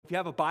If you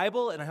have a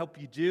Bible, and I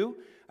hope you do,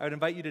 I would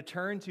invite you to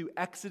turn to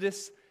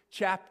Exodus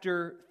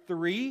chapter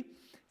 3.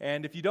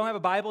 And if you don't have a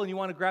Bible and you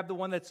want to grab the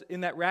one that's in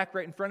that rack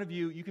right in front of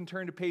you, you can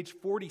turn to page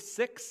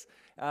 46,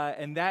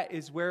 and that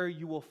is where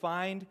you will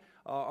find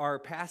our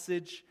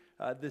passage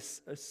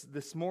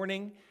this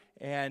morning.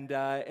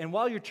 And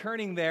while you're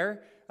turning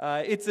there,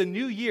 it's a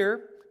new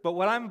year, but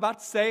what I'm about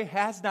to say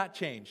has not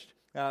changed.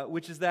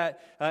 Which is that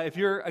if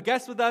you're a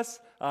guest with us,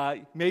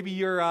 maybe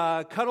you're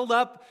cuddled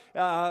up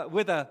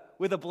with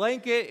a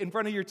blanket in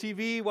front of your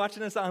TV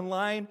watching us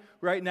online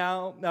right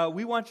now.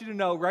 We want you to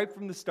know right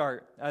from the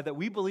start that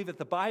we believe that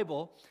the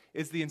Bible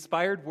is the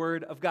inspired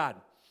Word of God,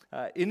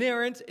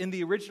 inerrant in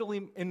the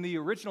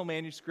original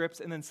manuscripts,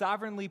 and then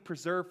sovereignly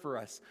preserved for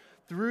us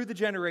through the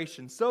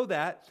generations, so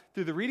that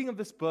through the reading of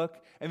this book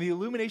and the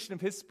illumination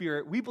of His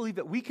Spirit, we believe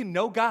that we can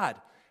know God.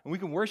 And we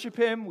can worship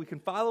Him, we can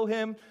follow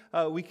Him,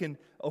 we can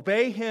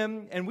obey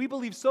Him, and we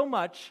believe so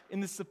much in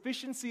the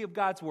sufficiency of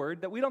God's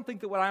Word that we don't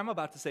think that what I'm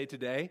about to say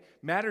today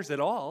matters at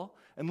all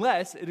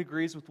unless it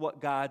agrees with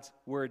what God's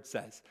Word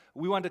says.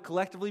 We want to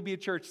collectively be a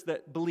church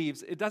that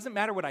believes it doesn't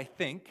matter what I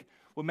think.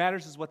 What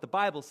matters is what the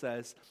Bible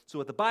says. So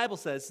what the Bible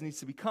says needs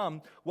to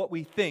become what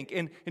we think.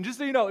 And just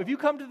so you know, if you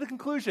come to the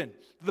conclusion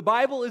that the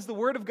Bible is the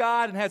Word of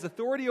God and has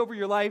authority over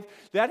your life,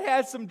 that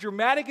has some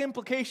dramatic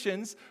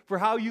implications for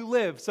how you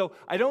live. So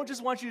I don't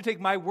just want you to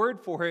take my word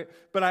for it,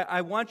 but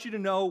I want you to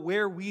know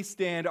where we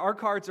stand. Our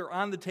cards are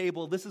on the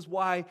table. This is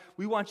why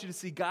we want you to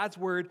see God's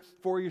Word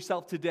for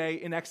yourself today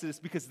in Exodus,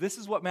 because this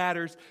is what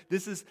matters.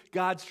 This is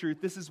God's truth.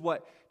 This is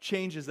what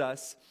changes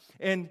us.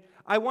 And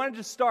I wanted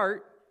to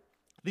start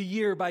the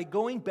year by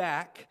going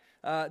back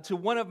to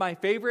one of my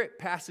favorite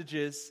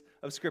passages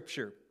of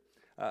Scripture.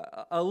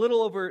 A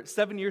little over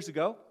 7 years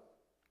ago,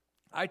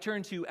 I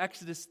turned to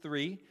Exodus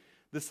 3,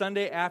 the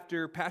Sunday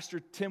after Pastor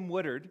Tim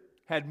Woodard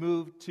had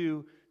moved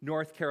to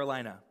North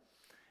Carolina.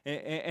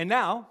 And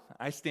now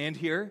I stand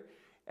here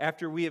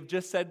after we have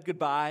just said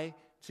goodbye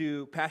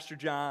to Pastor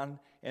John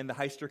and the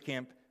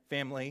Heisterkamp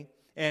family.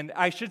 And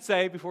I should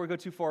say, before we go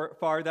too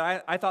far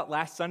that I thought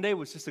last Sunday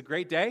was just a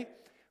great day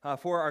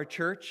for our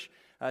church.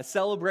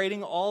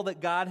 Celebrating all that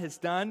God has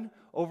done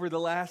over the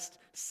last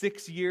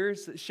 6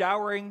 years,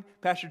 showering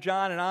Pastor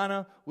John and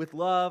Anna with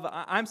love.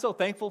 I'm so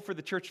thankful for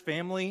the church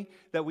family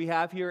that we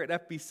have here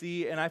at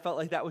FBC, and I felt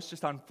like that was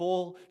just on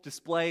full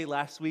display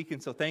last week,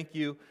 and so thank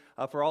you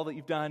for all that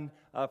you've done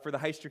for the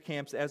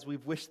Heisterkamps as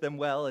we've wished them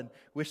well and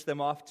wished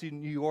them off to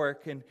New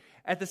York. And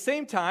at the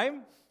same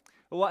time,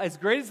 well, as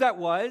great as that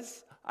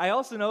was, I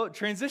also know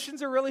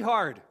transitions are really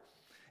hard,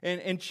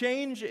 and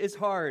change is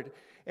hard.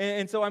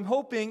 And so I'm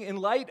hoping, in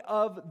light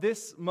of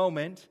this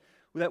moment,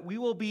 that we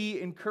will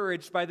be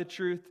encouraged by the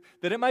truth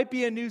that it might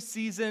be a new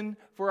season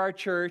for our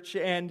church,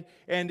 and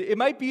it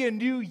might be a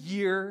new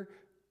year,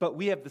 but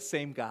we have the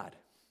same God.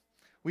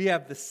 We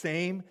have the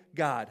same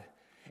God.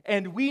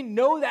 And we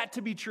know that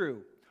to be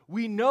true.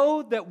 We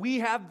know that we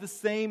have the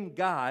same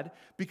God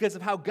because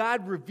of how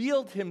God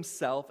revealed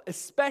Himself,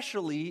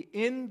 especially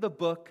in the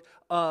book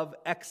of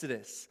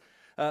Exodus.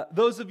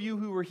 Those of you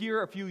who were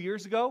here a few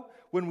years ago,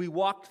 when we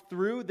walked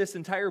through this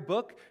entire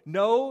book,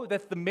 know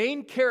that the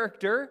main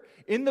character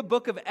in the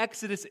book of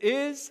Exodus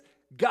is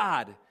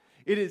God.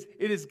 It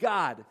is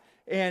God.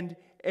 And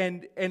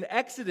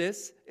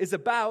Exodus is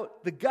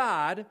about the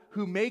God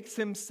who makes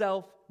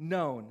Himself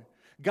known.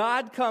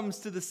 God comes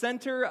to the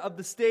center of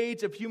the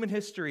stage of human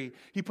history.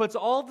 He puts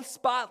all the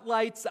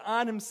spotlights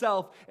on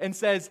Himself and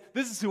says,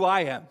 "This is who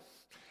I am.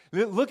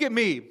 Look at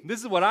me.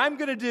 This is what I'm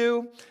going to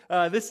do.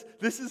 This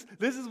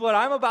is what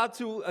I'm about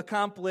to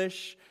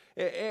accomplish."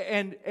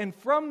 And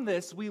from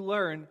this, we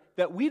learn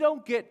that we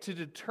don't get to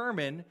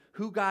determine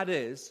who God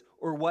is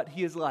or what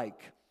He is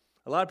like.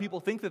 A lot of people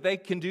think that they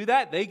can do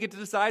that. They get to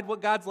decide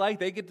what God's like.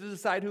 They get to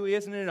decide who He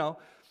is. No,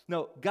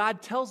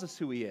 God tells us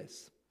who He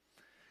is.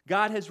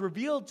 God has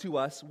revealed to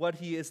us what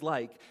He is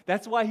like.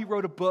 That's why He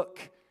wrote a book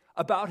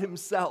about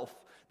Himself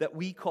that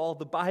we call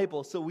the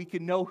Bible, so we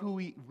can know who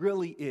He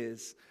really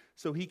is,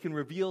 so He can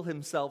reveal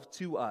Himself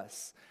to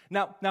us.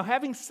 Now,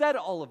 having said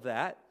all of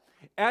that,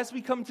 as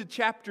we come to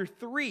chapter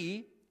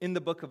 3 in the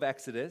book of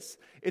Exodus,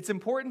 it's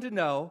important to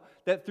know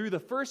that through the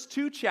first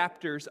 2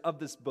 chapters of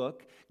this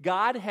book,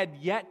 God had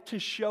yet to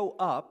show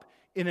up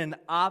in an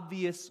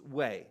obvious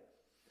way.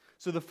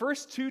 So the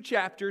first 2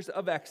 chapters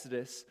of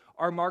Exodus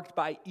are marked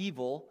by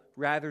evil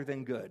rather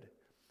than good,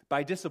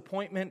 by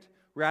disappointment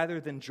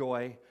rather than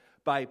joy,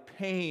 by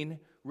pain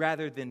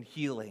rather than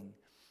healing.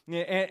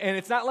 And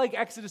it's not like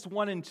Exodus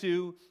 1 and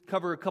 2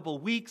 cover a couple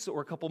weeks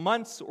or a couple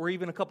months or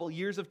even a couple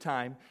years of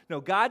time. No,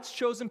 God's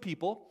chosen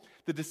people,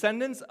 the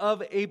descendants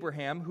of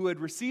Abraham, who had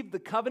received the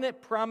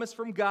covenant promise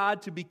from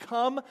God to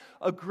become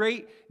a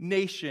great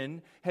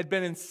nation, had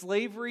been in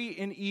slavery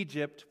in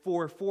Egypt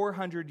for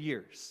 400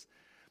 years.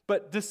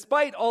 But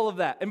despite all of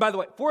that, and by the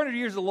way, 400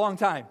 years is a long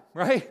time,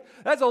 right?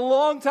 That's a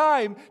long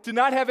time to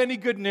not have any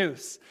good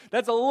news.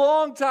 That's a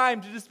long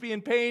time to just be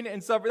in pain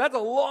and suffer. That's a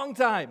long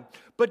time.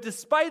 But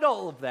despite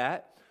all of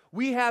that,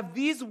 we have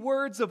these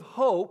words of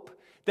hope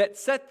that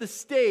set the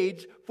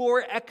stage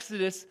for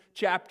Exodus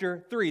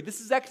chapter 3. This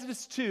is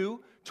Exodus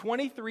 2,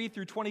 23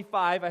 through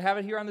 25. I have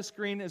it here on the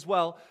screen as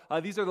well.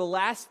 These are the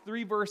last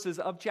 3 verses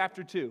of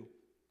chapter 2.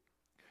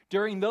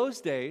 During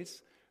those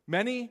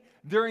many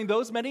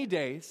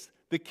days,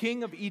 the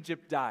king of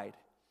Egypt died,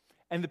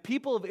 and the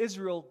people of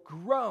Israel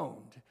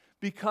groaned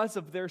because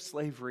of their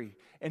slavery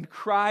and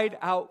cried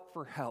out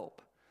for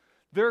help.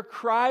 Their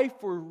cry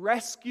for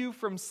rescue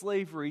from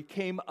slavery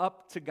came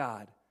up to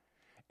God,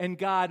 and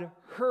God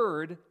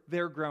heard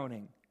their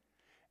groaning.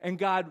 And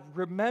God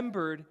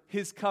remembered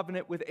his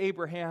covenant with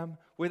Abraham,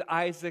 with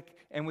Isaac,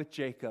 and with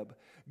Jacob.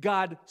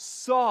 God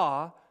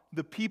saw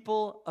the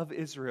people of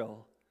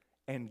Israel,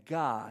 and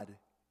God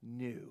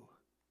knew.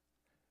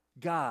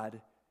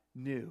 God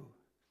knew.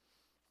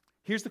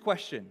 Here's the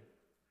question.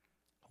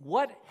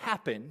 What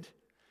happened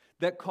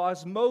that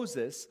caused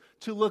Moses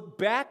to look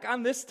back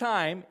on this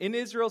time in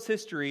Israel's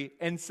history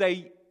and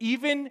say,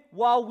 even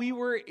while we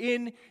were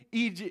in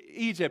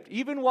Egypt,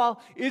 even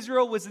while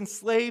Israel was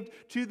enslaved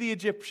to the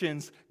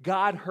Egyptians,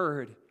 God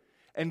heard,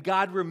 and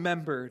God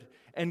remembered,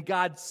 and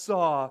God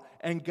saw,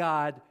 and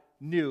God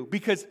knew?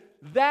 Because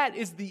that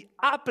is the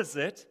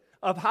opposite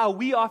of how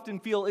we often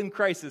feel in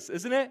crisis,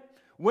 isn't it?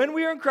 When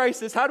we are in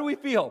crisis, how do we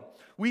feel?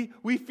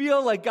 We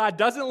feel like God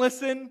doesn't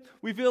listen.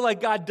 We feel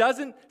like God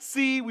doesn't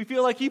see. We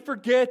feel like he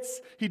forgets.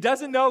 He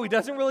doesn't know. He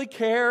doesn't really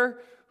care,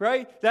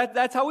 right?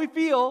 That's how we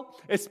feel,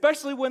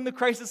 especially when the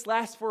crisis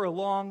lasts for a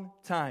long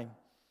time.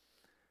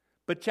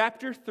 But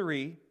chapter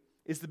 3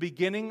 is the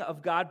beginning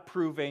of God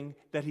proving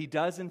that he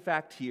does in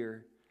fact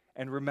hear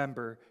and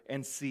remember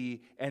and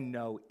see and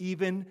know,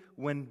 even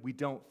when we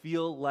don't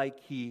feel like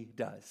he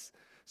does.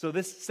 So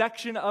this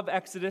section of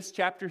Exodus,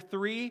 chapter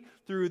 3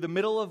 through the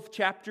middle of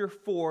chapter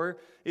 4,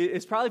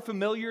 is probably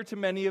familiar to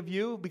many of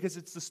you because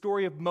it's the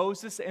story of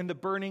Moses and the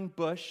burning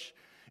bush.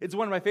 It's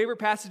one of my favorite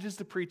passages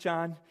to preach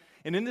on.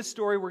 And in this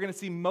story, we're going to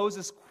see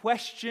Moses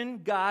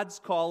question God's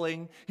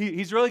calling.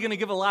 He's really going to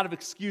give a lot of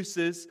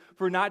excuses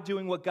for not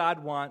doing what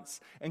God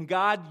wants. And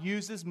God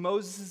uses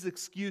Moses'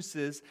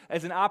 excuses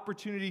as an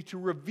opportunity to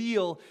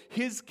reveal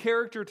his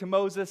character to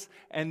Moses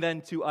and then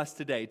to us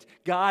today.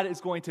 God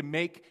is going to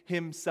make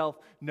himself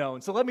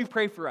known. So let me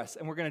pray for us,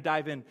 and we're going to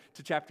dive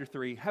into chapter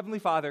 3. Heavenly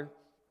Father,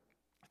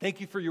 thank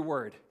you for your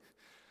word.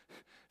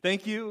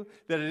 Thank you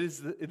that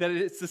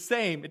it's the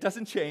same. It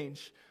doesn't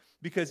change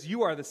because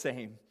you are the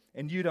same.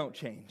 And you don't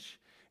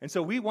change. And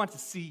so we want to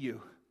see you.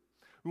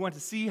 We want to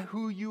see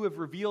who you have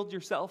revealed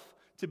yourself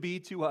to be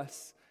to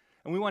us.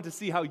 And we want to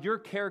see how your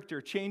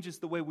character changes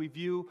the way we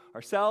view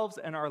ourselves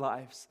and our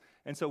lives.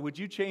 And so would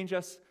you change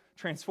us,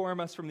 transform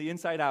us from the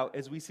inside out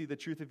as we see the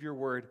truth of your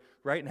word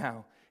right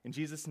now. In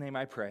Jesus' name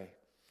I pray.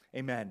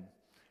 Amen.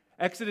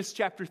 Exodus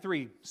chapter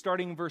 3,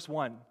 starting in verse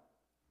 1.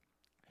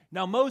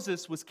 Now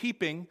Moses was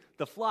keeping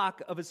the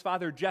flock of his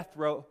father-in-law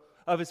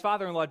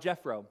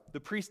Jethro, the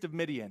priest of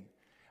Midian.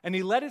 And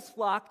he led his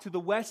flock to the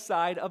west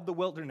side of the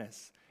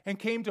wilderness and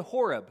came to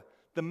Horeb,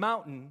 the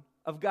mountain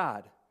of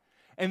God.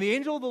 And the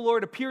angel of the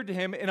Lord appeared to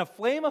him in a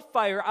flame of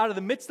fire out of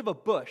the midst of a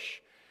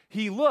bush.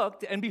 He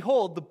looked, and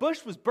behold, the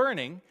bush was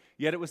burning,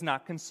 yet it was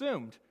not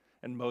consumed.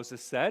 And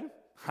Moses said,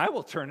 I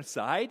will turn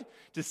aside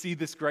to see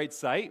this great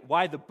sight,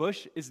 why the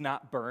bush is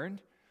not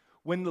burned.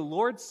 When the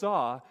Lord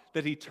saw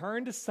that he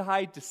turned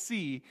aside to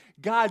see,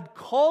 God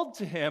called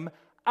to him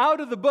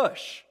out of the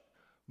bush,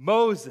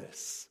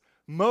 Moses,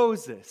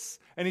 Moses.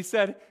 And he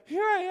said,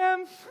 here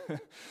I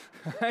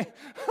am.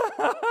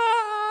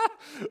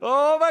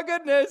 Oh my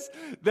goodness.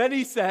 Then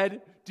he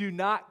said, do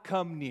not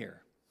come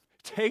near.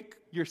 Take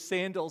your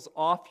sandals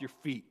off your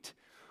feet,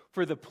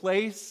 for the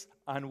place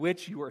on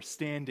which you are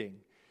standing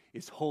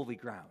is holy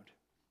ground.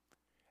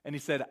 And he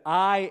said,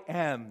 I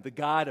am the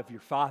God of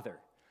your father,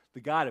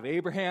 the God of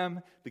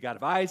Abraham, the God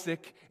of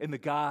Isaac, and the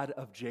God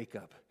of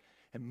Jacob.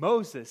 And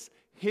Moses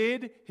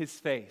hid his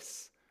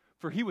face,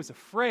 for he was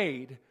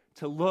afraid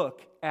to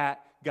look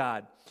at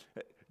God.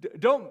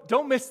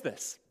 Don't miss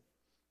this.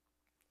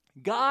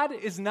 God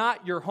is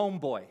not your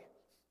homeboy.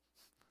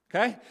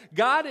 Okay?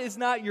 God is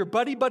not your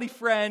buddy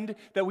friend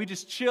that we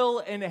just chill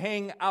and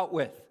hang out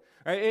with.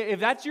 Right? If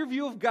that's your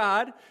view of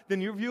God,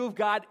 then your view of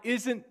God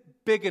isn't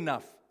big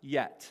enough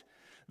yet.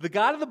 The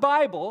God of the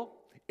Bible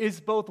is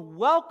both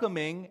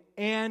welcoming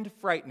and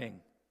frightening.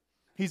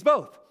 He's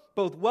both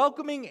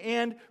welcoming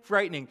and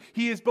frightening.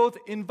 He is both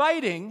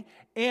inviting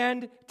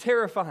and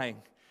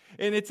terrifying.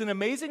 And it's an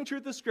amazing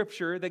truth of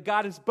Scripture that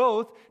God is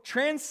both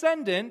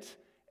transcendent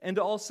and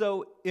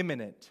also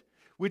immanent,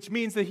 which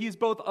means that He's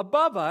both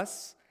above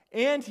us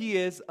and He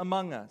is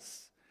among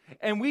us.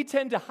 And we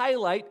tend to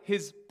highlight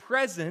His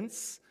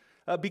presence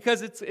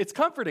because it's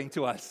comforting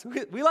to us.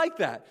 We like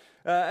that.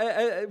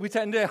 We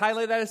tend to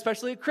highlight that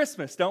especially at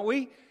Christmas, don't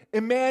we?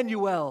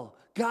 Emmanuel,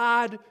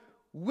 God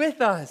with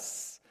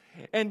us.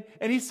 And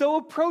He's so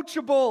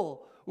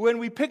approachable when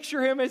we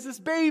picture Him as this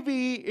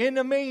baby in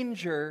a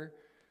manger.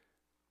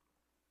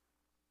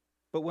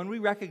 But when we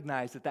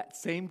recognize that that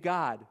same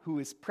God who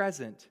is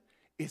present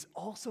is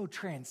also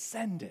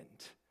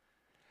transcendent,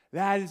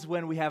 that is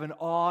when we have an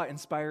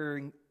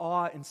awe-inspired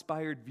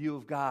view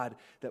of God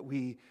that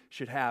we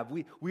should have.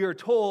 We are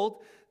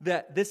told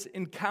that this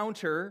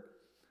encounter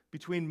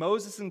between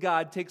Moses and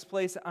God takes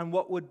place on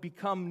what would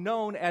become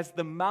known as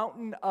the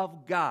mountain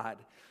of God.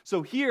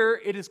 So here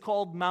it is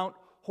called Mount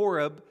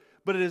Horeb,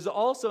 but it is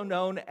also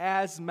known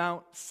as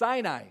Mount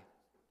Sinai.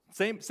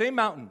 Same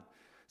mountain.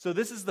 So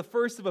this is the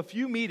first of a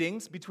few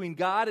meetings between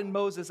God and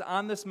Moses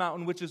on this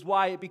mountain, which is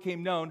why it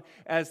became known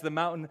as the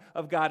mountain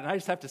of God. And I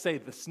just have to say,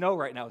 the snow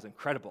right now is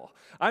incredible.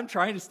 I'm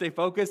trying to stay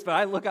focused, but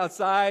I look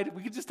outside.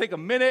 We could just take a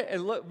minute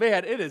and look.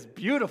 Man, it is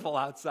beautiful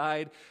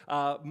outside.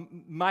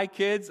 My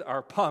kids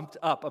are pumped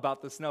up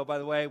about the snow, by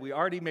the way. We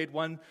already made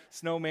one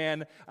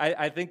snowman.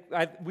 I think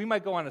we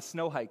might go on a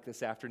snow hike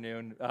this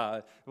afternoon.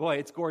 Boy,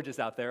 it's gorgeous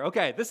out there.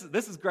 Okay, this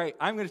is great.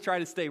 I'm going to try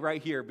to stay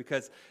right here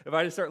because if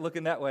I just start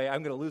looking that way,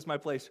 I'm going to lose my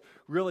place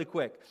really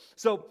quick.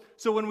 So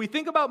when we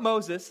think about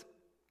Moses,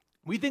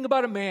 we think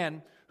about a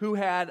man who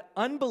had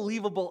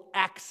unbelievable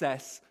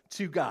access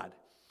to God,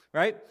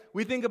 right?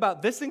 We think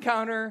about this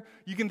encounter.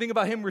 You can think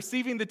about him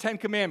receiving the 10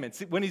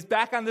 Commandments. When he's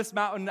back on this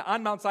mountain,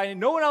 on Mount Sinai,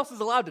 no one else is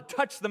allowed to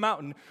touch the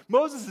mountain.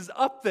 Moses is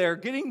up there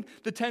getting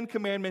the 10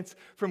 Commandments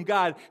from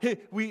God.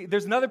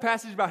 There's another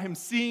passage about him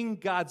seeing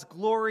God's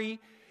glory.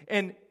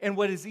 And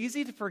what is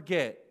easy to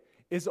forget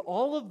is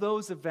all of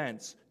those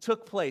events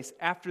took place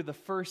after the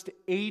first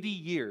 80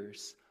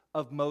 years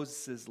of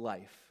Moses'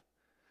 life.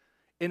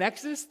 In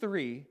Exodus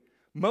 3,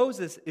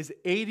 Moses is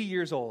 80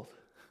 years old,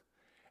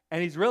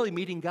 and he's really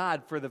meeting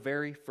God for the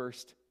very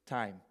first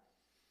time.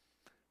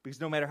 Because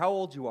no matter how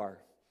old you are,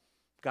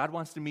 God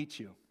wants to meet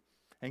you,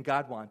 and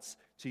God wants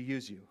to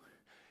use you.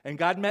 And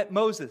God met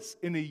Moses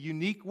in a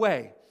unique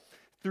way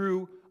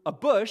through a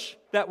bush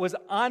that was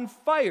on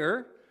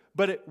fire,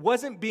 but it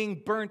wasn't being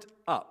burnt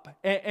up.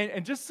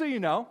 And just so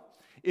you know,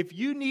 if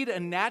you need a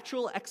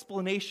natural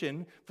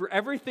explanation for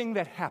everything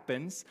that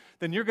happens,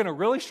 then you're going to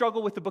really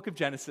struggle with the book of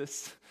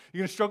Genesis.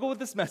 You're going to struggle with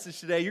this message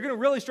today. You're going to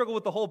really struggle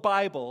with the whole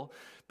Bible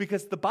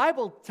because the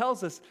Bible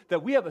tells us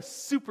that we have a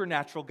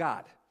supernatural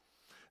God.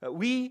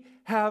 We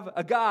have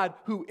a God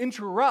who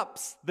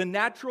interrupts the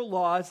natural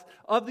laws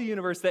of the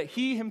universe that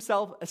he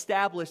himself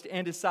established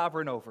and is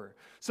sovereign over.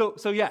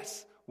 So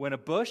yes, when a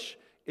bush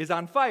is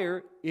on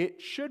fire,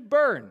 it should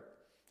burn.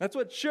 That's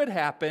what should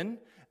happen,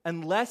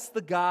 unless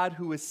the God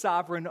who is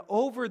sovereign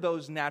over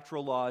those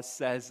natural laws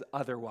says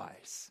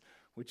otherwise,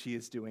 which he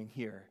is doing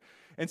here.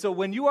 And so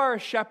when you are a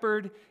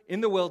shepherd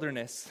in the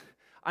wilderness,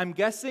 I'm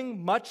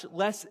guessing much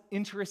less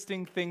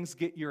interesting things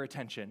get your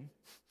attention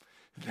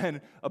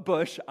than a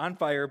bush on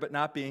fire but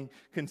not being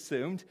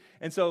consumed.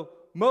 And so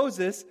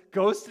Moses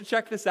goes to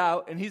check this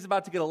out, and he's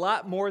about to get a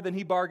lot more than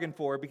he bargained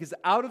for, because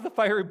out of the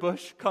fiery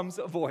bush comes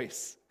a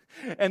voice.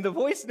 And the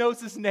voice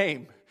knows his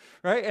name,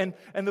 right?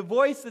 And the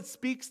voice that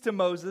speaks to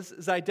Moses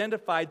is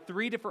identified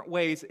 3 different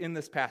ways in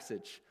this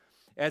passage.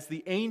 As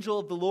the angel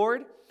of the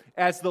Lord,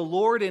 as the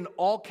Lord in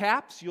all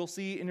caps, you'll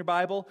see in your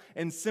Bible,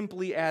 and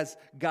simply as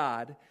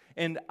God.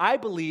 And I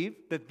believe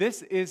that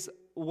this is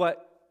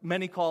what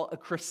many call a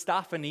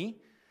Christophany,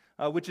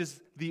 which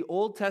is an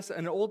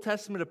Old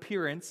Testament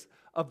appearance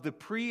of the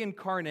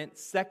pre-incarnate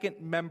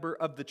second member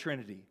of the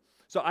Trinity.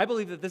 So I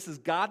believe that this is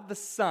God the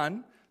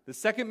Son, the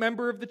second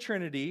member of the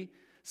Trinity,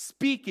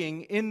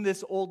 speaking in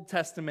this Old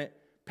Testament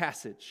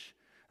passage.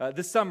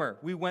 This summer,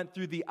 we went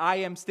through the I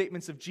am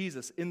statements of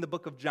Jesus in the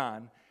book of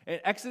John. And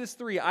Exodus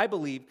 3, I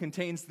believe,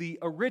 contains the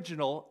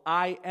original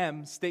I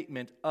am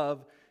statement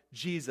of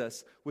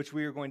Jesus, which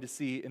we are going to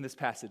see in this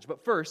passage.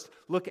 But first,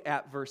 look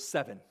at verse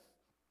 7.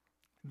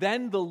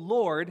 Then the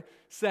Lord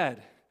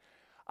said,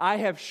 I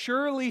have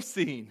surely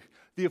seen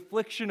the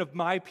affliction of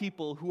my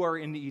people who are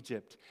in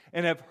Egypt,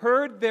 and have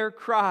heard their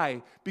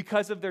cry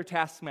because of their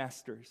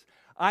taskmasters.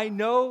 I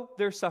know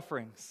their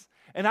sufferings,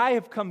 and I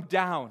have come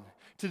down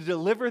to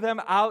deliver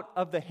them out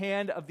of the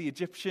hand of the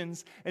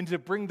Egyptians, and to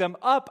bring them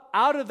up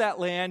out of that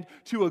land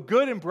to a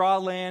good and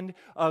broad land,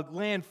 a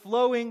land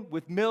flowing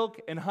with milk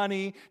and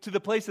honey, to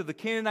the place of the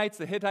Canaanites,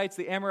 the Hittites,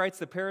 the Amorites,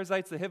 the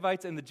Perizzites, the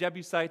Hivites, and the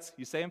Jebusites.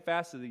 You say them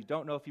fast so that you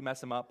don't know if you mess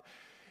them up.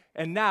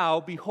 And now,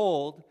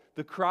 behold,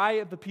 the cry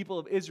of the people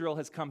of Israel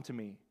has come to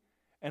me,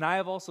 and I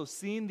have also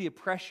seen the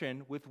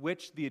oppression with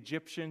which the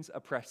Egyptians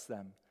oppress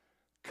them.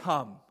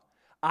 Come,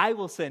 I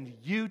will send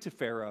you to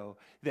Pharaoh,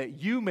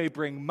 that you may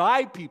bring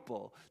my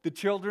people, the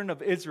children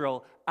of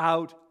Israel,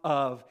 out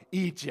of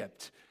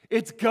Egypt.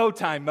 It's go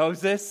time,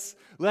 Moses.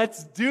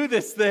 Let's do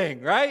this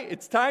thing, right?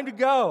 It's time to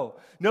go.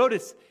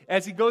 Notice,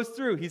 as he goes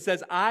through, he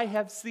says, I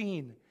have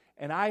seen,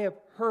 and I have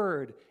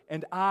heard,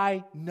 and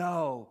I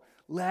know.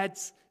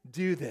 Let's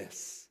do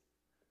this.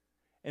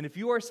 And if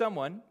you are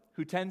someone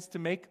who tends to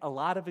make a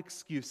lot of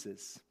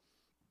excuses,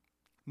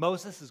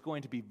 Moses is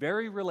going to be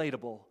very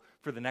relatable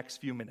for the next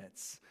few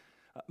minutes.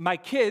 My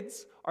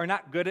kids are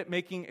not good at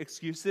making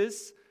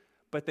excuses,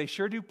 but they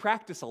sure do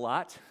practice a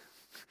lot.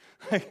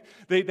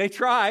 They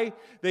try.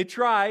 They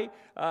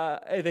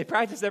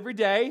practice every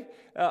day.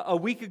 A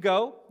week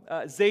ago,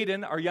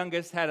 Zayden, our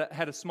youngest,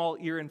 had a small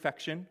ear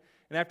infection.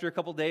 And after a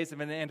couple days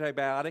of an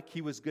antibiotic, he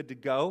was good to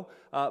go.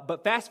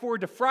 But fast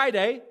forward to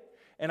Friday,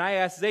 and I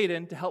asked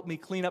Zayden to help me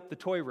clean up the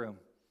toy room.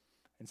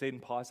 And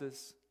Zayden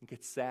pauses and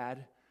gets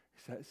sad.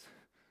 He says,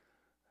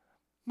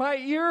 my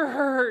ear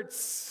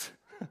hurts.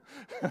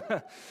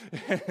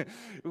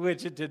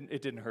 Which it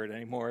didn't hurt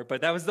anymore,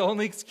 but that was the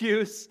only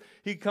excuse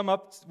he'd come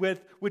up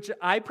with, which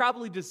I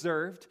probably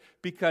deserved,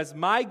 because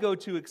my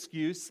go-to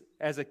excuse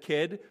as a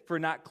kid for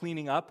not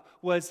cleaning up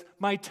was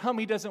my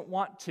tummy doesn't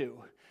want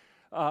to.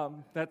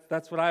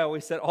 That's what I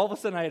always said. All of a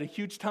sudden, I had a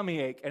huge tummy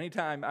ache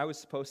anytime I was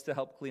supposed to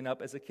help clean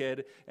up as a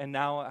kid, and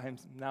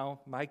now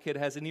my kid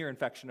has an ear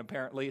infection,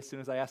 apparently, as soon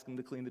as I ask him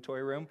to clean the toy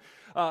room.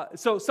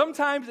 So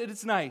sometimes it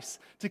is nice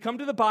to come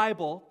to the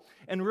Bible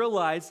and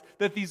realize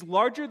that these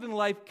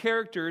larger-than-life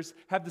characters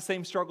have the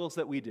same struggles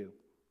that we do.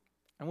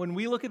 And when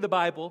we look at the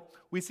Bible,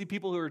 we see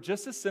people who are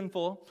just as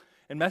sinful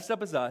and messed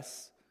up as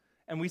us,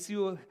 and we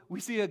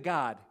see a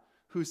God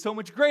who's so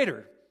much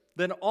greater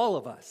than all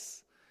of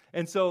us.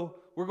 And so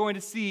we're going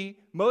to see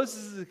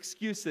Moses'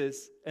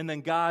 excuses and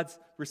then God's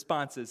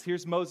responses.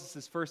 Here's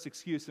Moses' first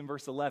excuse in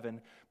verse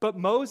 11. But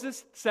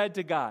Moses said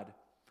to God,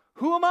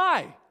 "Who am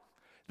I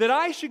that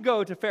I should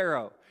go to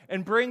Pharaoh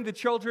and bring the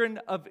children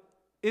of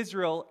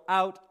Israel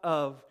out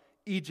of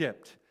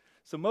Egypt?"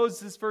 So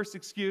Moses' first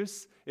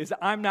excuse is,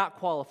 I'm not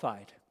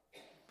qualified.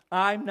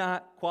 I'm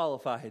not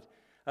qualified.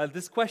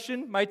 This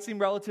question might seem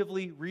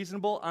relatively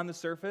reasonable on the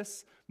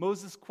surface.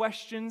 Moses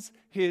questions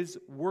his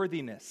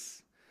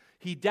worthiness.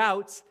 He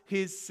doubts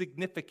his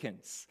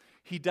significance.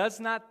 He does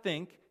not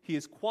think he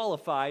is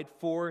qualified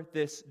for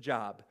this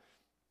job.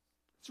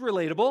 It's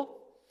relatable.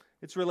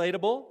 It's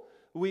relatable.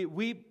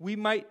 We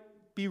might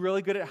be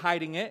really good at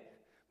hiding it,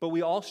 but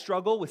we all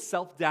struggle with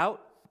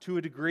self-doubt to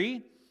a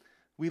degree.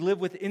 We live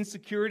with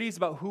insecurities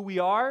about who we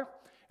are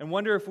and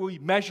wonder if we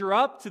measure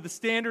up to the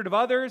standard of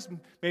others.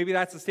 Maybe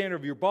that's the standard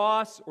of your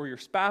boss or your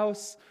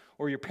spouse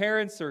or your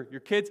parents or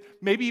your kids,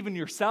 maybe even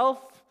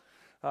yourself.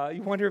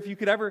 You wonder if you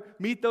could ever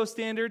meet those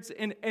standards.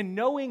 And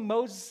knowing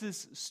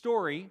Moses'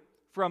 story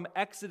from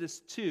Exodus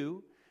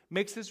 2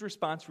 makes his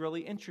response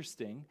really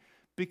interesting,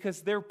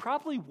 because there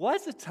probably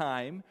was a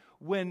time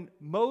when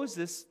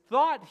Moses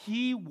thought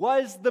he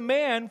was the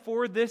man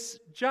for this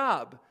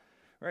job.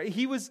 Right?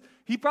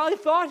 He probably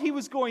thought he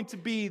was going to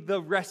be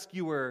the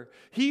rescuer.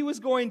 He was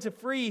going to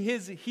free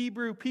his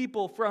Hebrew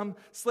people from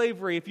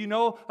slavery. If you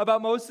know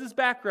about Moses'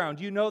 background,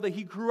 you know that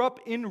he grew up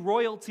in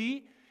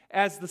royalty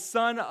as the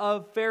son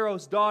of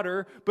Pharaoh's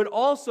daughter, but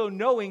also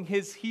knowing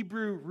his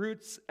Hebrew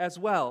roots as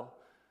well.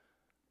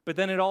 But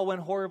then it all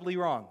went horribly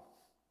wrong.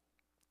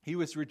 He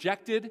was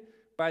rejected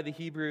by the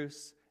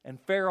Hebrews, and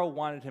Pharaoh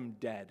wanted him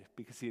dead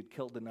because he had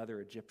killed another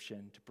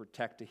Egyptian to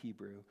protect a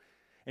Hebrew.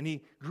 And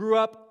he grew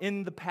up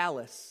in the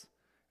palace,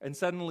 and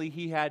suddenly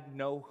he had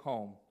no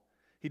home.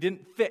 He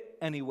didn't fit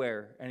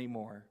anywhere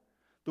anymore.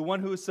 The one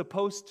who was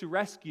supposed to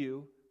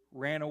rescue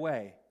ran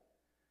away.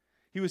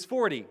 He was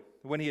 40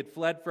 when he had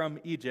fled from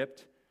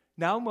Egypt.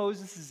 Now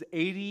Moses is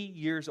 80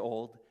 years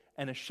old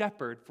and a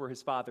shepherd for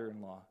his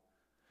father-in-law.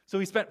 So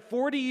he spent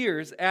 40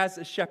 years as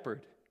a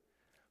shepherd.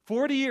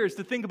 40 years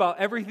to think about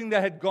everything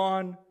that had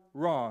gone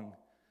wrong.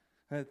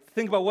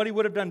 Think about what he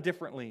would have done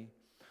differently.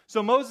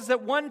 So Moses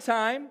at one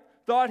time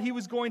thought he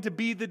was going to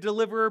be the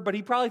deliverer, but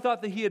he probably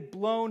thought that he had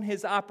blown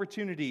his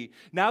opportunity.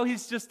 Now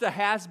he's just a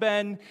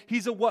has-been.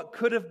 He's a what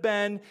could have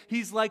been.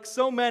 He's like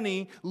so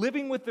many,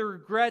 living with the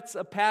regrets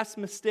of past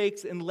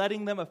mistakes and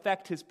letting them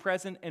affect his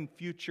present and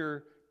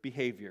future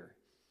behavior.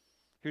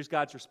 Here's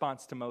God's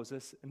response to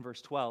Moses in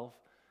verse 12.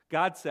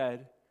 God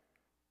said,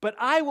 "But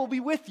I will be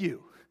with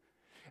you,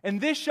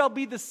 and this shall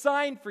be the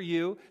sign for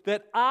you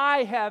that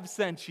I have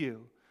sent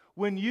you.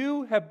 When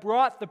you have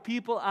brought the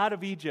people out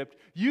of Egypt,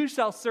 you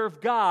shall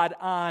serve God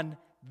on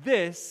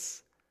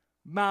this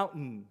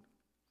mountain."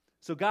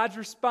 So God's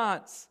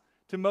response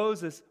to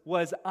Moses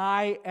was,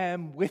 I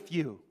am with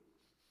you.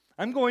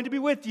 I'm going to be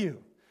with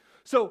you.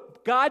 So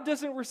God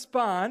doesn't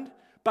respond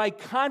by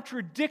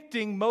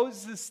contradicting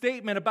Moses'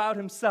 statement about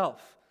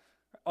himself.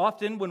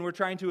 Often when we're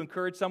trying to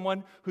encourage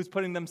someone who's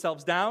putting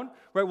themselves down,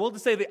 right, we'll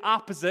just say the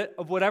opposite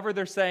of whatever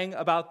they're saying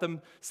about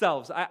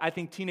themselves. I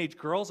think teenage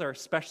girls are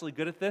especially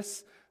good at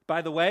this.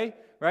 By the way,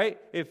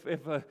 right? If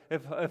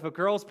a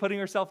girl's putting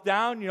herself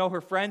down, her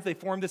friends, they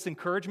form this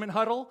encouragement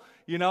huddle,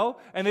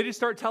 and they just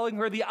start telling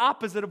her the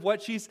opposite of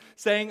what she's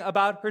saying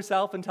about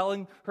herself and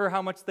telling her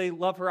how much they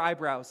love her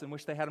eyebrows and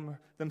wish they had them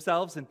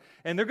themselves, and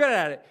they're good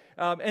at it.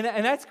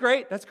 And that's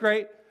great,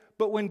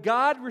 But when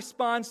God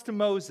responds to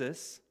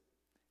Moses,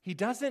 he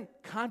doesn't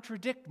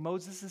contradict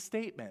Moses'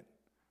 statement.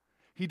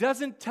 He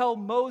doesn't tell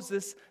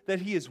Moses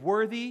that he is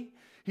worthy.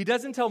 He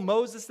doesn't tell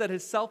Moses that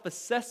his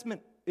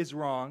self-assessment is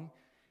wrong.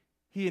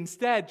 He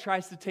instead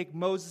tries to take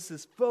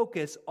Moses'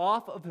 focus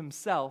off of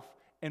himself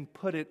and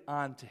put it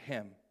onto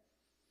him.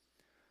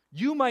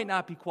 You might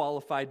not be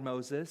qualified,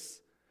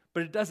 Moses,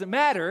 but it doesn't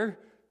matter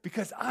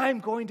because I'm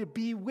going to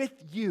be with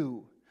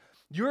you.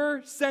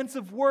 Your sense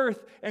of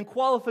worth and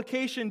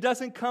qualification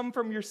doesn't come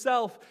from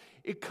yourself.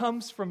 It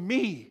comes from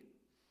me.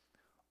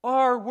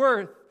 Our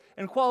worth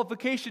and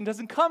qualification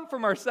doesn't come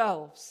from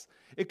ourselves.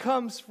 It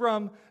comes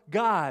from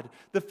God.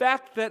 The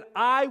fact that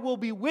I will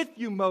be with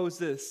you,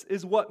 Moses,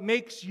 is what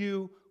makes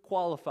you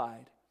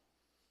qualified.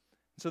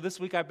 So this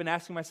week I've been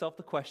asking myself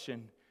the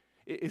question,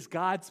 is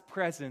God's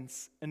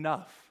presence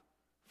enough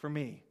for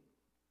me?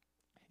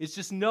 Is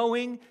just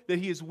knowing that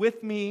he is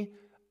with me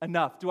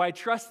enough? Do I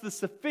trust the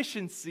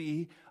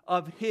sufficiency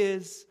of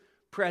his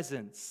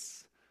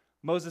presence?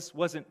 Moses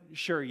wasn't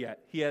sure yet.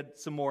 He had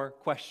some more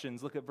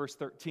questions. Look at verse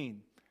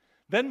 13.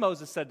 Then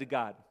Moses said to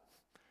God,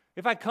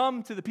 if I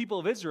come to the people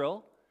of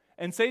Israel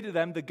and say to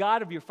them, the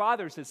God of your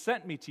fathers has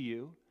sent me to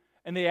you,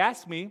 and they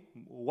ask me,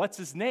 what's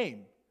his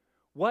name?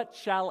 What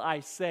shall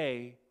I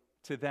say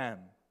to them?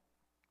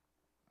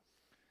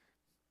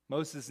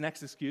 Moses'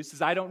 next excuse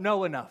is, I don't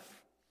know enough.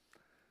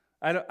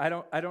 I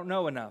don't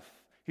know enough.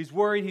 He's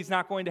worried he's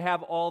not going to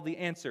have all the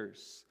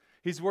answers.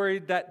 He's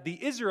worried that the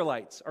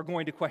Israelites are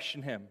going to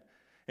question him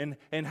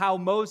and how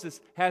Moses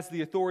has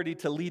the authority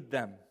to lead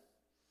them.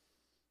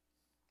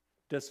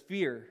 Does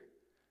fear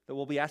that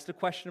we'll be asked a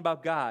question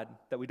about God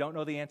that we don't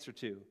know the answer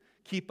to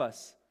keep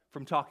us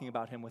from talking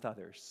about him with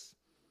others?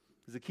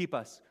 Does it keep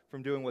us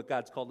from doing what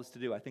God's called us to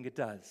do? I think it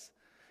does.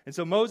 And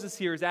so Moses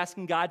here is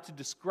asking God to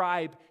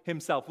describe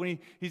himself. When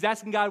he's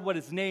asking God what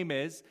his name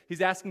is,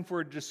 he's asking for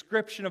a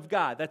description of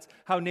God. That's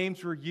how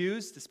names were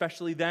used,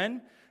 especially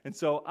then. And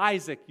so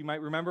Isaac, you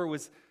might remember,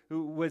 was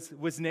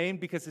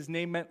named because his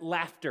name meant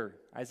laughter.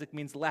 Isaac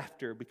means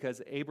laughter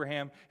because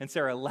Abraham and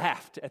Sarah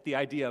laughed at the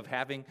idea of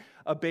having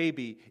a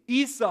baby.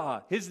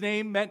 Esau, his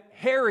name meant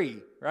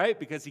hairy, right?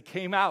 Because he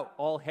came out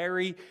all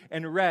hairy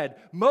and red.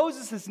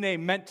 Moses'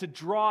 name meant to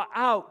draw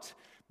out,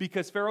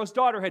 because Pharaoh's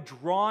daughter had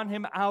drawn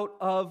him out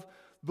of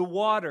the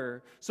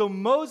water. So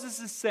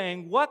Moses is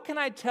saying, what can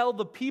I tell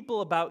the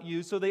people about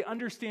you so they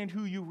understand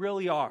who you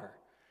really are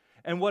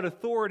and what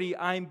authority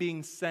I'm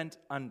being sent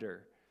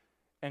under?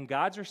 And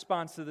God's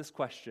response to this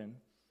question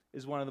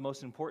is one of the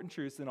most important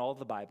truths in all of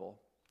the Bible,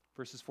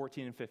 verses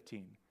 14 and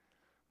 15.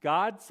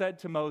 God said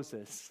to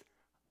Moses,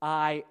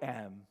 I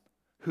am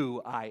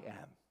who I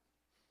am.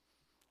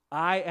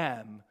 I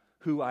am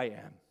who I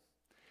am.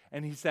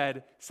 And he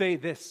said, say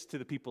this to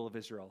the people of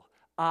Israel,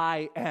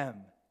 I am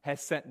has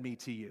sent me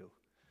to you.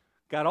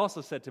 God also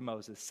said to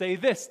Moses, say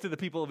this to the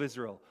people of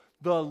Israel,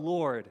 the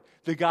Lord,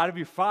 the God of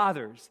your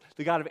fathers,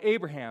 the God of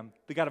Abraham,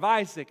 the God of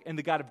Isaac, and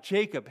the God of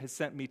Jacob has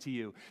sent me to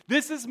you.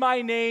 This is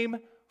my name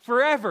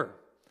forever,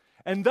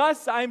 and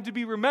thus I am to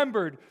be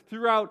remembered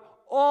throughout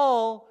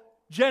all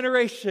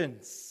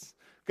generations.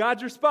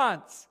 God's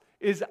response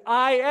is,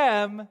 I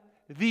am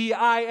the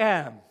I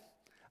am.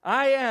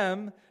 I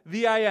am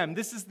the I am.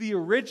 This is the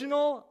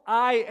original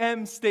I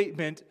am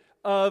statement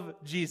of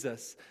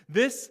Jesus.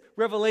 This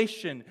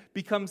revelation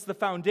becomes the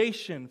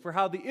foundation for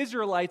how the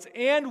Israelites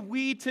and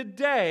we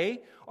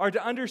today are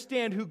to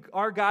understand who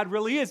our God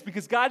really is,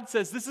 because God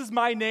says, this is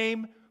my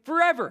name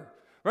forever,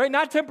 right?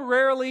 Not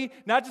temporarily,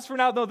 not just for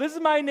now. No, this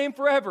is my name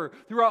forever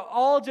throughout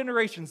all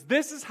generations.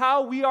 This is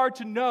how we are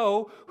to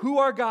know who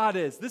our God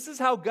is. This is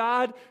how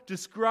God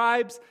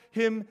describes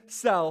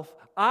himself.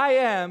 I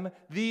am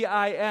the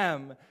I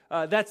am.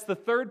 That's the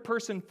third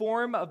person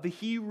form of the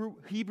Hebrew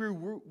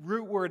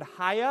root word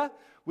haya,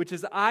 which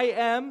is I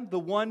am the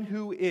one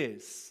who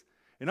is.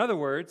 In other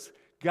words,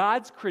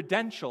 God's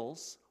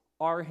credentials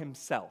are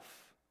himself.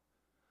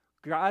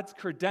 God's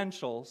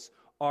credentials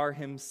are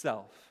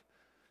himself.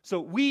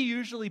 So we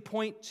usually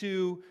point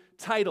to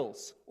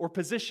titles or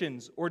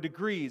positions or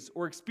degrees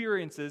or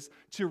experiences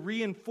to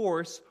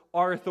reinforce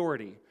our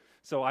authority.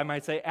 So I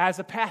might say, as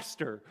a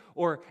pastor,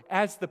 or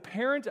as the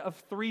parent of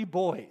 3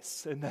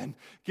 boys, and then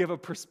give a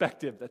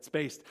perspective that's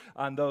based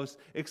on those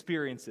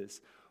experiences.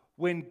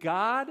 When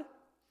God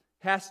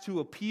has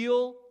to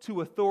appeal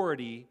to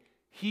authority,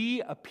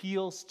 he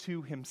appeals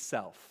to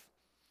himself,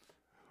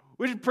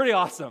 which is pretty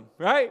awesome,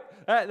 right?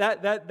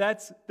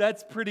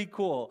 That's pretty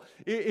cool.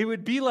 It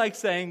would be like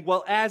saying,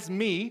 well, as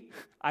me,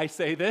 I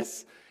say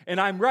this, and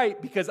I'm right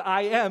because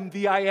I am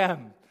the I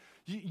am.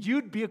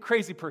 You'd be a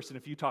crazy person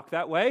if you talk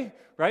that way,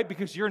 right?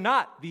 Because you're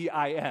not the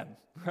I am,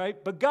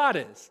 right? But God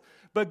is.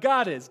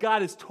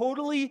 God is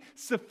totally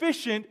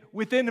sufficient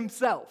within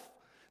himself.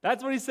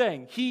 That's what he's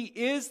saying. He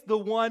is the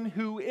one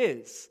who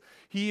is.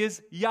 He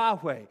is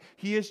Yahweh.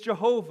 He is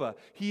Jehovah.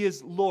 He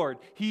is Lord.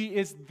 He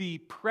is the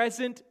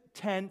present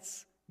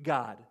tense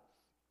God.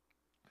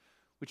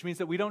 Which means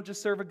that we don't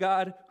just serve a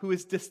God who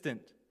is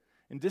distant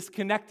and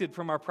disconnected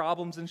from our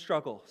problems and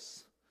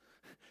struggles.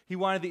 He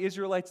wanted the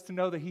Israelites to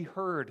know that he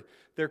heard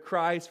their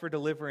cries for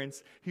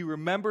deliverance. He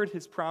remembered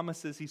his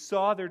promises. He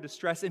saw their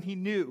distress, and he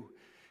knew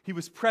he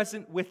was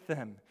present with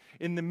them.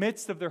 In the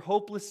midst of their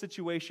hopeless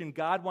situation,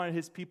 God wanted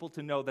his people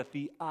to know that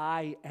the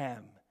I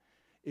am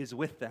is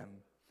with them.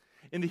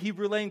 In the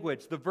Hebrew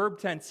language, the verb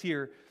tense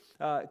here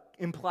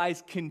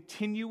implies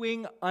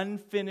continuing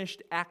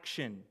unfinished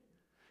action.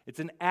 It's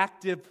an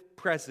active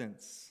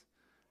presence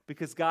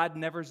because God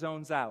never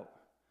zones out,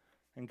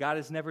 and God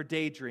is never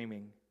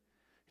daydreaming.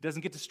 He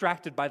doesn't get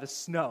distracted by the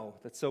snow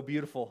that's so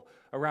beautiful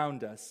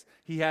around us.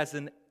 He has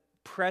a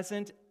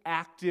present,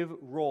 active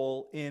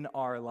role in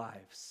our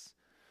lives.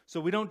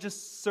 So we don't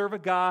just serve a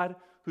God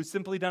who's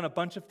simply done a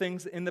bunch of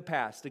things in the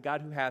past, a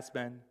God who has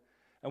been.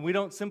 And we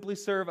don't simply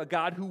serve a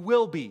God who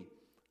will be,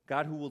 a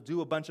God who will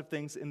do a bunch of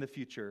things in the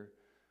future.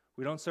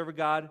 We don't serve a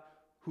God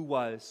who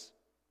was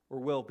or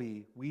will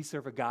be. We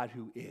serve a God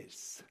who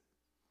is.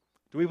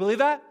 Do we believe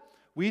that?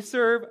 We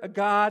serve a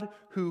God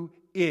who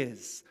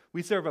is.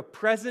 We serve a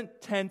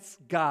present tense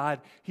God.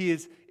 He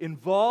is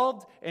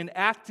involved and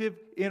active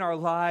in our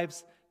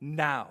lives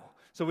now.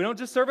 So we don't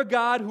just serve a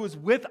God who was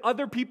with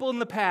other people in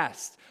the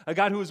past, a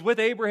God who was with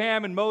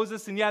Abraham and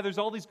Moses, and there's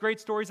all these great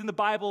stories in the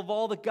Bible of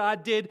all that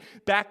God did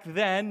back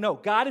then. No,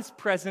 God is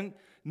present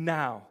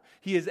now.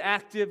 He is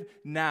active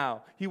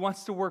now. He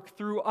wants to work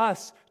through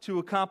us to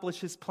accomplish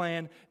his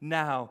plan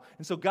now.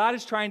 And so God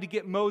is trying to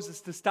get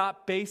Moses to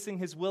stop basing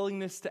his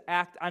willingness to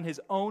act on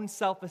his own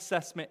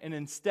self-assessment and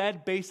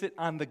instead base it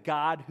on the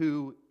God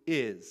who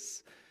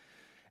is.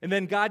 And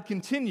then God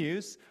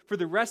continues for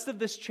the rest of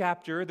this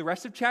chapter, the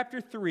rest of chapter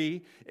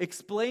 3,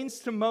 explains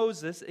to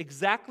Moses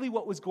exactly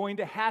what was going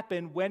to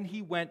happen when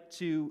he went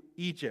to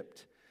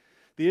Egypt.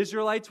 The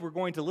Israelites were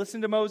going to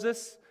listen to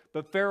Moses,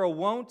 but Pharaoh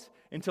won't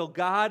until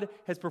God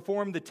has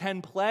performed the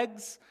 10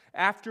 plagues,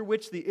 after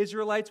which the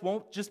Israelites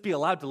won't just be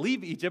allowed to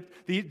leave Egypt.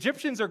 The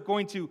Egyptians are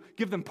going to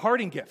give them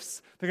parting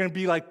gifts. They're going to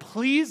be like,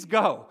 please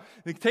go.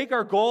 Take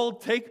our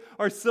gold, take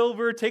our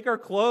silver, take our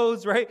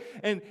clothes, right?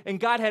 And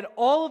God had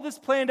all of this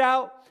planned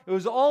out. It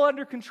was all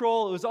under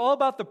control. It was all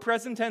about the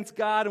present tense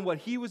God and what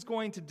he was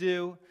going to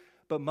do.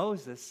 But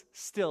Moses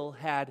still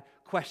had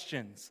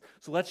questions.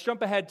 So let's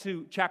jump ahead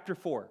to chapter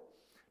 4.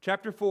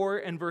 Chapter 4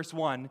 and verse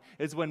 1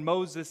 is when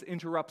Moses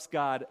interrupts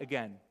God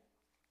again.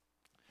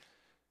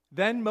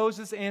 Then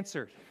Moses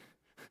answered,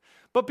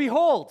 "But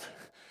behold,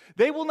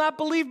 they will not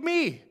believe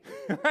me,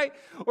 right?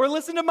 Or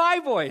listen to my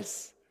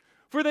voice,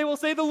 for they will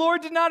say, 'The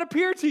Lord did not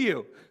appear to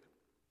you.'"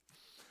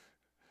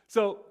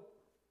 So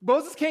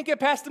Moses can't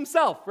get past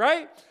himself,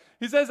 right?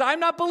 He says,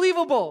 I'm not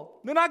believable.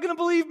 They're not going to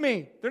believe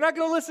me. They're not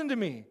going to listen to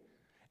me.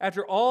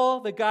 After all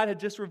that God had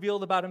just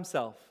revealed about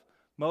himself,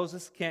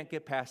 Moses can't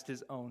get past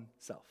his own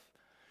self.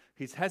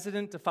 He's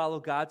hesitant to follow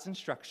God's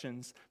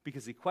instructions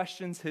because he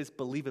questions his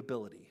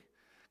believability.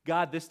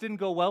 God, this didn't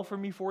go well for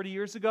me 40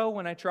 years ago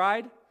when I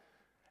tried,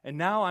 and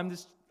now I'm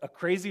just a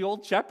crazy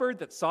old shepherd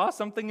that saw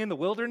something in the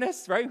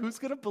wilderness, right? Who's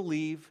going to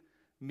believe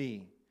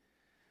me?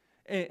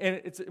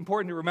 And it's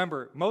important to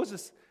remember,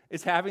 Moses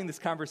is having this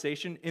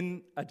conversation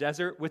in a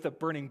desert with a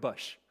burning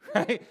bush,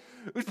 right?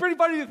 It was pretty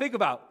funny to think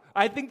about.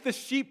 I think the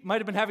sheep might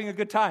have been having a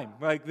good time.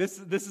 Like, this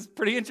is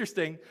pretty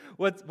interesting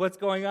what's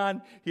going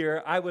on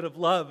here. I would have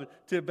loved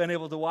to have been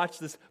able to watch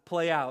this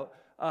play out.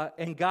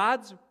 And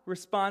God's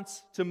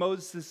response to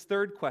Moses'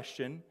 third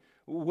question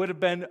would have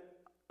been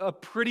a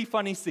pretty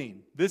funny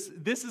scene. This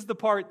is the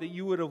part that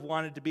you would have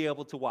wanted to be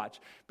able to watch.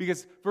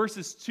 Because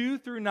verses 2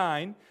 through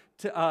 9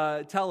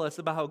 tell us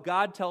about how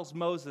God tells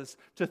Moses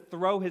to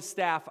throw his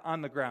staff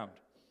on the ground.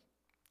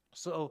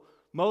 So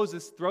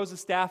Moses throws his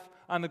staff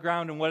on the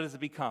ground, and what does it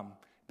become?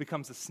 It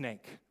becomes a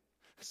snake.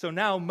 So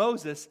now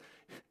Moses,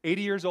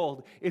 80 years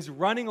old, is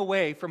running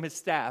away from his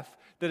staff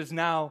that is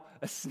now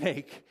a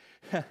snake.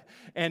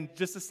 And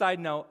just a side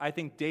note, I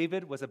think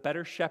David was a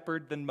better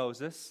shepherd than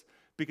Moses,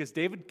 because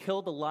David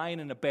killed a lion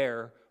and a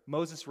bear.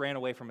 Moses ran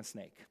away from a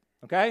snake.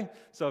 Okay?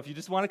 So if you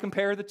just want to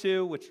compare the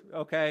two, which,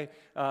 okay,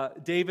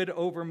 David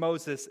over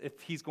Moses if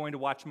he's going to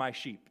watch my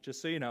sheep,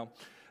 just so you know.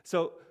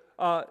 So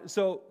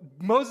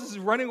Moses is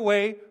running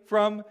away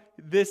from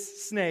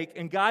this snake,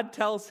 and God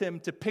tells him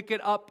to pick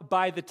it up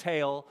by the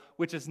tail,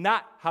 which is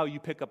not how you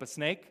pick up a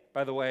snake,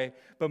 by the way,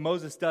 but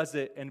Moses does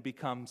it and it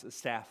becomes a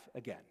staff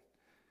again.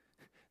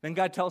 Then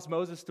God tells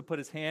Moses to put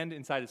his hand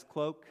inside his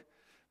cloak.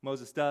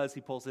 Moses does.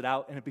 He pulls it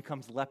out, and it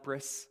becomes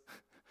leprous.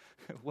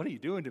 What are you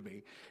doing to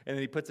me? And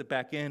then he puts it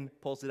back in,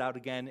 pulls it out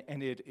again,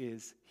 and it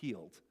is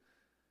healed.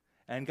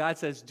 And God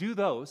says, do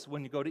those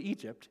when you go to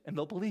Egypt, and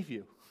they'll believe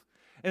you.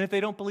 And if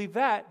they don't believe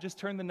that, just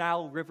turn the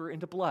Nile River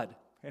into blood,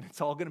 and it's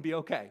all going to be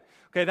okay.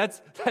 Okay,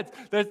 that's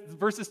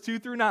verses 2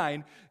 through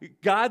 9.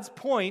 God's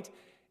point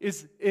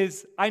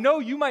is I know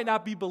you might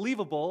not be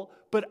believable,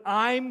 but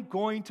I'm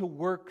going to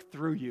work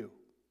through you.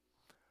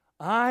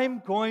 I'm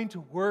going to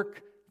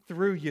work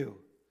through you.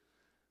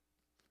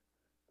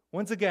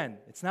 Once again,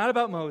 it's not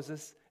about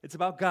Moses, it's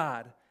about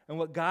God and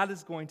what God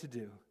is going to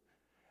do.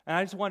 And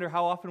I just wonder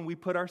how often we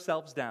put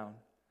ourselves down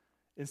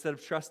instead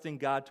of trusting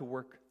God to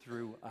work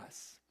through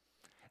us.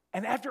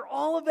 And after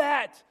all of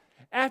that,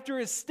 after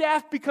his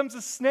staff becomes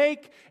a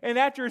snake, and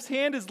after his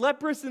hand is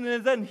leprous and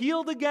is then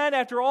healed again,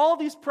 after all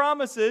these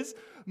promises,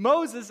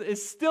 Moses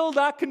is still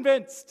not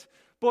convinced.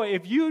 Boy,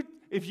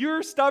 if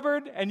you're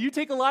stubborn and you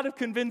take a lot of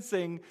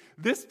convincing,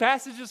 this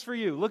passage is for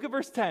you. Look at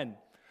verse 10.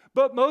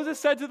 But Moses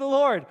said to the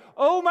Lord,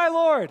 "Oh, my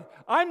Lord,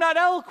 I'm not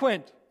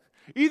eloquent,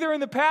 either in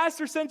the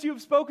past or since you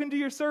have spoken to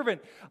your servant.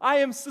 I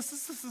am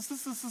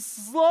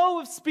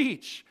slow of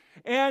speech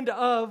and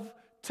of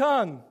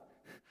tongue.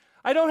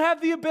 I don't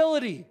have the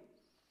ability.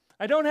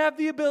 I don't know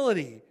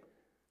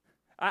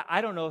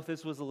if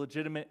this was a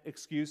legitimate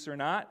excuse or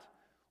not,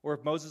 or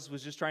if Moses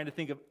was just trying to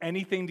think of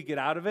anything to get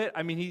out of it.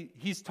 I mean,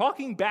 he's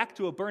talking back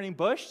to a burning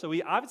bush, so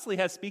he obviously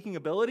has speaking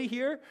ability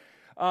here.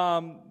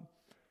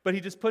 But he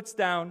just puts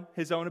down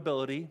his own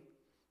ability,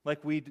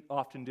 like we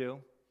often do.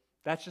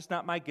 That's just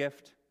not my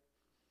gift.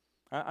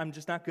 I'm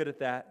just not good at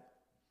that.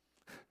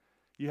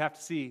 You have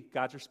to see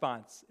God's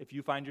response if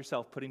you find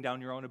yourself putting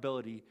down your own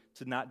ability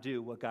to not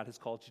do what God has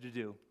called you to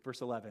do. Verse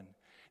 11.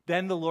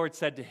 Then the Lord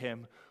said to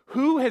him,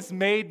 "Who has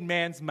made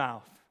man's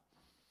mouth?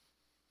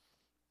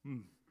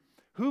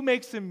 Who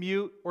makes him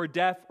mute or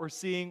deaf or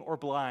seeing or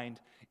blind?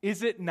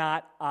 Is it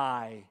not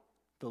I,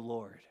 the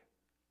Lord?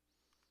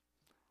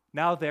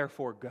 Now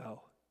therefore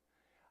go.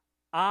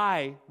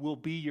 I will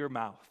be your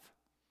mouth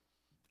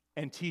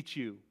and teach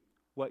you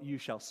what you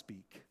shall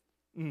speak."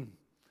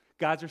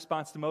 God's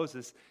response to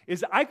Moses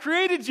is, I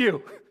created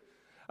you.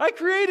 I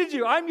created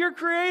you. I'm your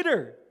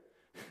creator.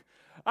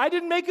 I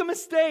didn't make a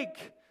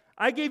mistake.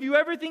 I gave you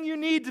everything you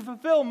need to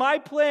fulfill my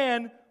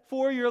plan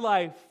for your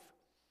life.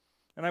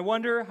 And I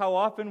wonder how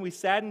often we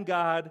sadden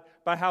God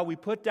by how we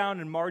put down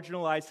and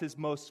marginalize his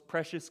most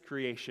precious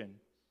creation,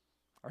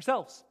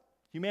 ourselves,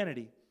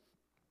 humanity.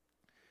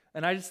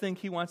 And I just think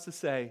he wants to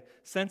say,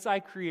 since I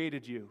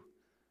created you,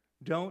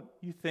 don't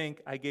you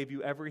think I gave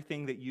you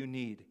everything that you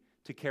need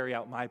to carry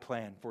out my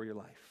plan for your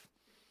life?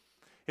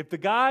 If the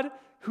God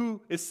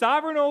who is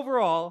sovereign over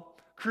all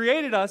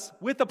created us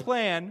with a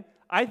plan,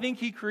 I think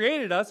he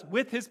created us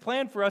with his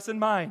plan for us in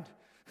mind.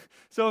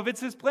 So if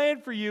it's his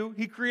plan for you,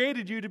 he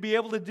created you to be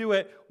able to do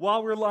it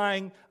while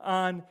relying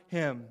on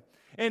him.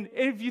 And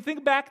if you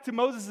think back to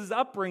Moses'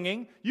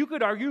 upbringing, you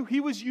could argue he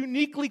was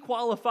uniquely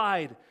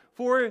qualified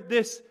for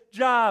this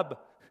job,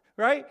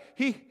 right?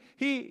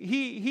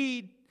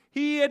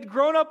 He had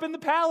grown up in the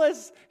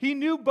palace. He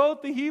knew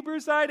both the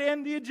Hebrew side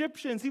and the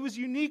Egyptians. He was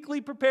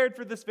uniquely prepared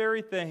for this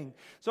very thing.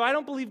 So I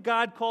don't believe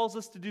God calls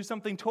us to do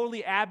something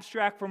totally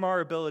abstract from our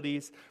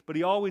abilities, but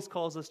he always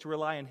calls us to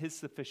rely on his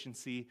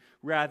sufficiency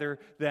rather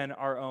than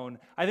our own.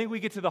 I think we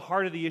get to the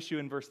heart of the issue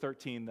in verse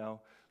 13,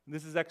 though.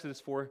 This is Exodus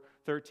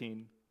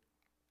 4:13.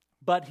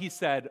 But he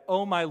said,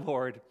 "Oh, my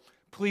Lord,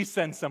 please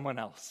send someone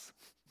else."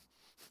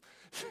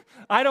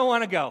 I don't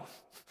want to go.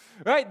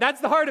 Right?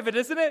 That's the heart of it,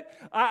 isn't it?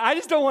 I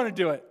just don't want to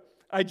do it.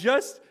 I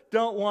just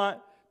don't want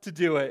to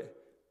do it.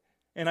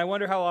 And I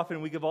wonder how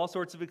often we give all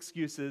sorts of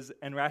excuses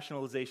and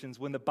rationalizations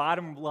when the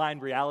bottom line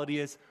reality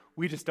is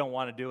we just don't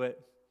want to do it.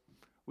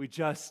 We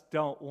just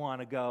don't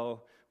want to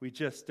go. We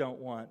just don't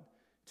want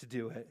to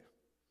do it.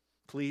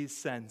 Please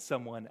send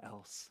someone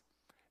else.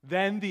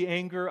 Then the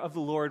anger of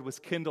the Lord was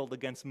kindled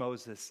against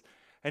Moses.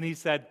 And he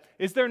said,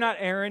 "Is there not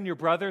Aaron, your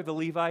brother, the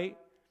Levite?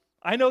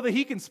 I know that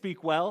he can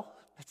speak well."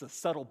 That's a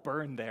subtle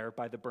burn there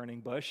by the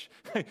burning bush.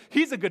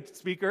 He's a good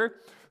speaker,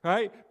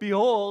 right?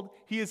 "Behold,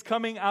 he is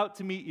coming out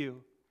to meet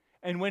you.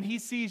 And when he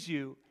sees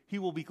you, he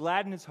will be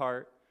glad in his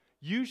heart.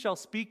 You shall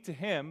speak to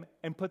him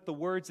and put the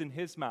words in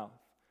his mouth.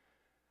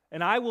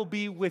 And I will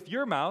be with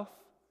your mouth,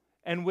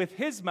 and with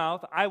his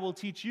mouth I will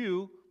teach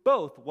you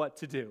both what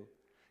to do.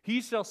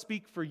 He shall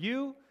speak for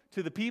you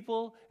to the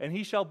people, and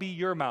he shall be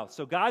your mouth."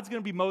 So God's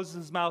going to be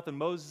Moses' mouth, and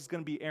Moses is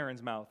going to be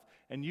Aaron's mouth.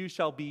 "And you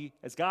shall be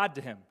as God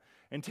to him.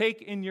 And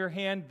take in your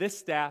hand this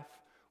staff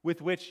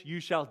with which you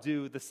shall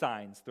do the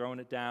signs," throwing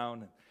it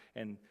down,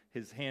 and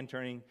his hand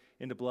turning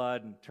into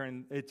blood, and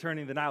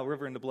turning the Nile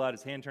River into blood,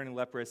 his hand turning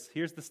leprous.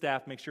 "Here's the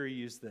staff, make sure you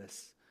use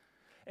this."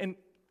 And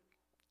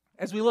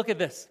as we look at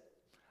this,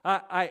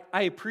 I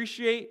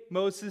appreciate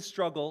Moses'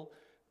 struggle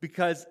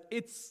because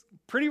it's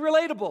pretty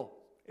relatable.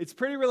 It's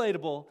pretty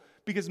relatable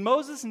because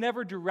Moses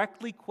never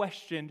directly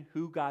questioned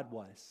who God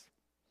was.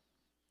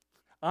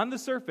 On the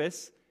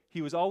surface,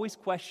 he was always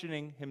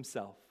questioning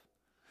himself.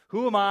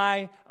 Who am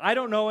I? I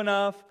don't know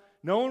enough.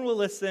 No one will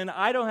listen.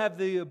 I don't have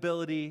the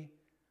ability.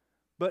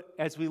 But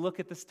as we look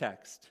at this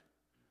text,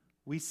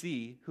 we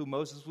see who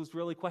Moses was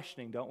really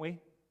questioning, don't we?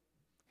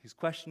 He's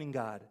questioning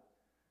God.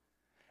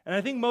 And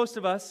I think most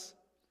of us,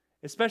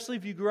 especially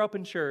if you grew up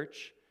in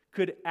church,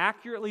 could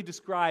accurately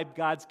describe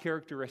God's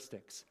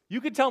characteristics.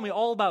 You could tell me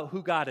all about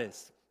who God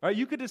is, right?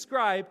 You could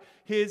describe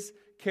his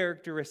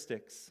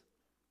characteristics.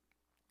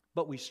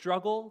 But we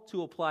struggle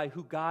to apply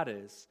who God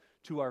is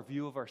to our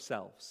view of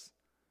ourselves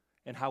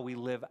and how we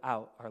live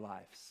out our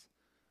lives,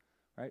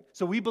 right?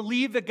 So we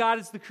believe that God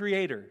is the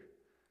creator,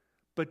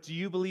 but do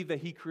you believe that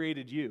he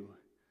created you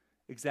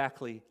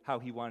exactly how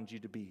he wanted you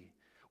to be?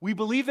 We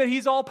believe that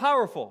he's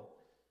all-powerful,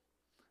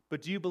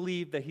 but do you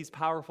believe that he's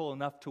powerful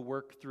enough to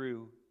work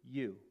through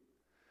you?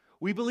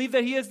 We believe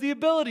that he has the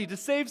ability to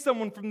save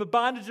someone from the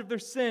bondage of their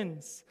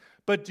sins,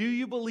 but do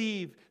you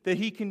believe that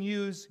he can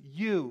use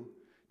you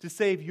to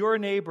save your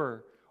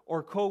neighbor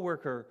or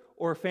coworker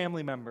or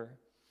family member?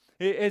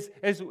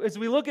 As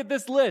we look at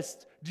this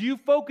list, do you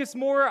focus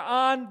more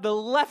on the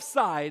left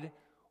side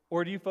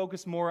or do you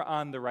focus more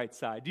on the right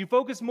side? Do you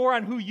focus more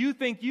on who you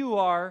think you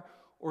are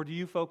or do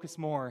you focus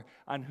more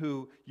on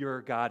who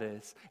your God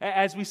is?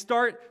 As we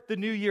start the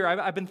new year,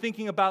 I've been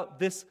thinking about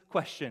this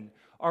question.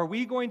 Are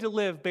we going to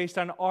live based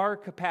on our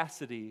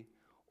capacity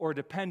or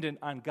dependent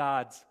on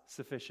God's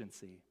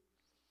sufficiency?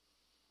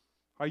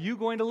 Are you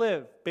going to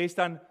live based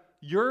on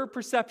your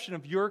perception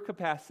of your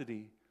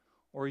capacity,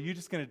 or are you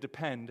just going to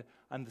depend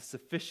on the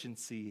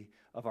sufficiency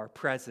of our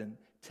present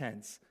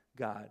tense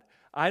God?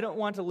 I don't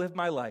want to live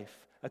my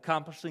life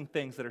accomplishing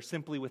things that are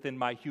simply within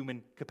my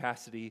human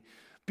capacity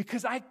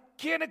because I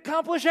can't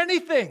accomplish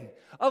anything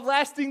of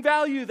lasting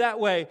value that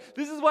way.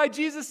 This is why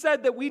Jesus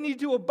said that we need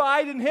to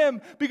abide in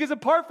him, because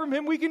apart from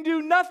him, we can do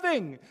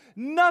nothing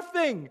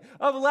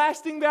of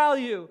lasting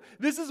value.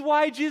 This is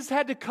why Jesus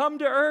had to come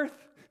to earth,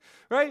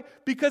 right?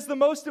 Because the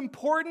most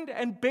important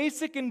and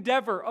basic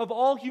endeavor of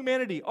all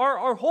humanity,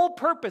 our whole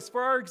purpose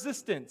for our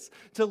existence,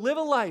 to live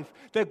a life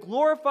that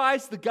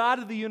glorifies the God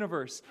of the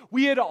universe,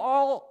 we had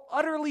all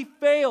utterly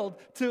failed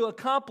to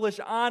accomplish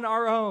on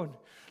our own.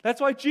 That's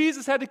why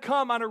Jesus had to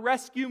come on a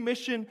rescue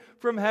mission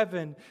from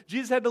heaven.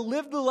 Jesus had to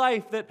live the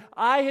life that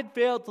I had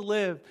failed to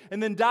live,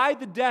 and then died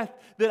the death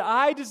that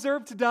I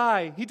deserved to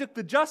die. He took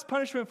the just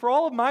punishment for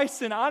all of my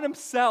sin on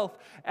himself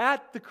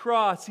at the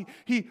cross.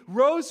 He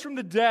rose from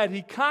the dead.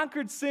 He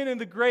conquered sin in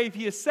the grave.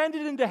 He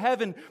ascended into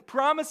heaven,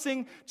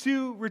 promising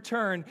to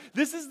return.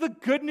 This is the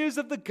good news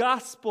of the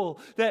gospel,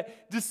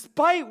 that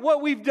despite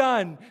what we've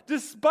done,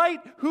 despite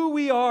who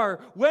we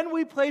are, when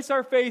we place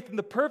our faith in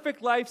the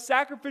perfect life,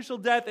 sacrificial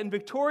death, and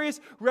victorious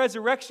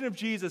resurrection of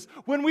Jesus,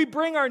 when we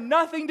bring our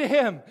nothing to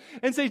him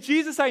and say,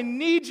 Jesus, I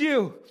need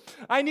you.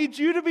 I need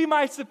you to be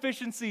my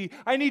sufficiency.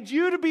 I need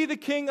you to be the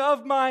king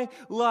of my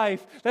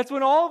life. That's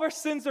when all of our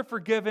sins are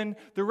forgiven.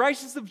 The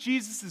righteousness of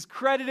Jesus is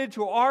credited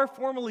to our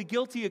formerly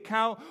guilty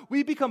account.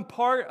 We become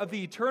part of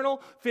the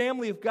eternal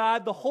family of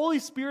God. The Holy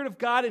Spirit of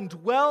God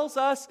indwells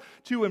us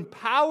to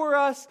empower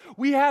us.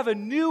 We have a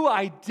new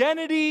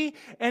identity,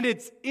 and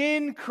it's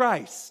in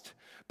Christ.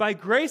 By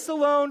grace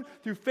alone,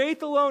 through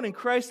faith alone, in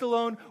Christ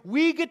alone,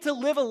 we get to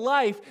live a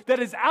life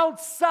that is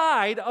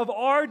outside of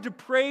our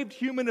depraved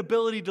human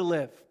ability to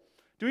live.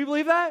 Do we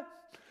believe that?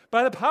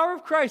 By the power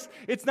of Christ,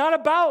 it's not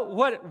about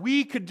what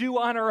we could do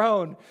on our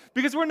own,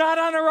 because we're not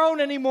on our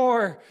own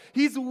anymore.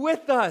 He's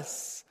with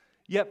us.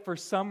 Yet for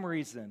some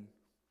reason,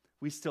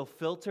 we still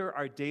filter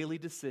our daily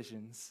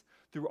decisions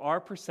through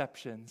our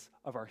perceptions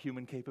of our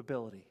human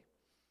capability.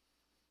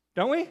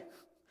 Don't we?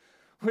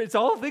 It's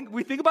all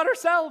we think about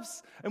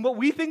ourselves and what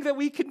we think that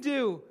we can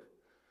do.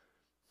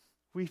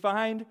 We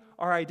find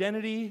our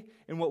identity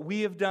in what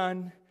we have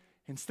done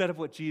instead of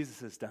what Jesus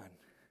has done.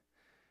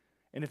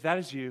 And if that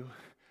is you,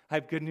 I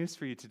have good news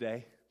for you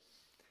today.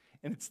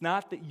 And it's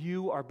not that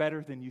you are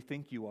better than you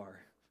think you are,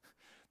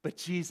 but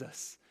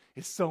Jesus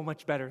is so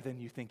much better than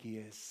you think he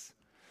is.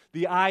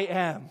 The I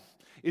am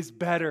is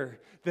better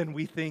than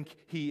we think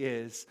he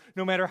is.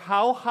 No matter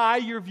how high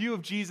your view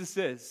of Jesus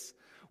is,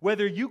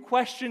 whether you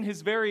question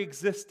his very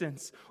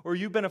existence or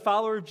you've been a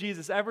follower of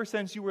Jesus ever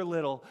since you were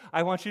little,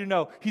 I want you to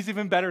know he's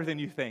even better than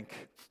you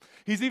think.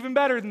 He's even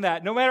better than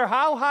that. No matter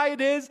how high it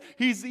is,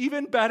 he's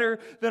even better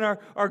than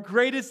our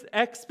greatest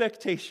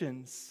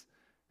expectations.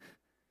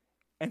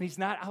 And he's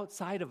not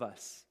outside of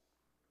us.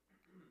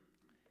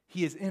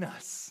 He is in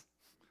us,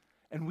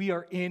 and we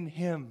are in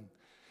him.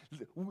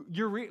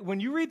 When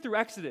you read through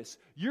Exodus,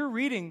 you're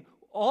reading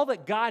all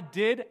that God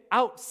did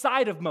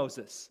outside of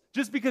Moses,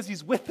 just because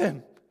he's with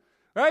him.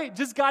 Right?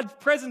 Just God's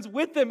presence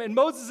with them, and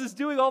Moses is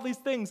doing all these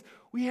things.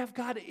 We have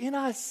God in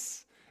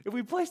us. If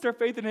we placed our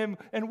faith in him,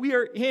 and we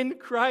are in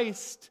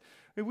Christ.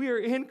 And we are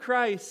in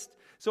Christ.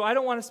 So I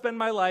don't want to spend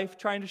my life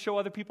trying to show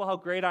other people how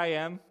great I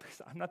am,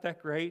 because I'm not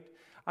that great.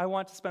 I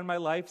want to spend my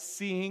life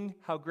seeing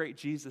how great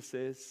Jesus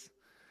is.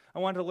 I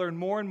want to learn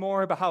more and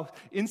more about how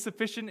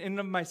insufficient in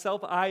of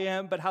myself I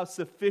am, but how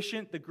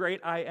sufficient the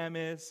great I am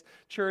is.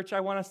 Church, I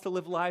want us to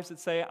live lives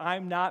that say,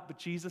 I'm not, but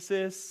Jesus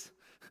is.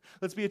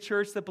 Let's be a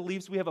church that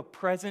believes we have a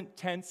present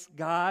tense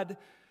God.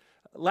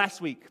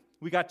 Last week,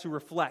 we got to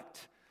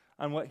reflect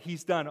on what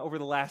he's done over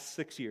the last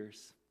 6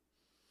 years.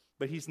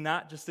 But he's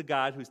not just a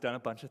God who's done a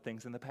bunch of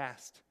things in the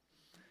past.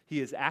 He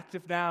is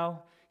active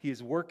now. He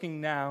is working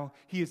now.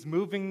 He is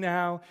moving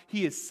now.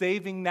 He is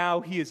saving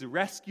now. He is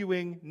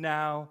rescuing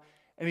now.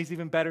 And he's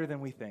even better than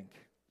we think.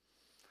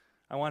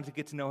 I wanted to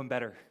get to know him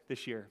better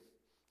this year.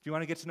 Do you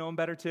want to get to know him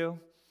better too?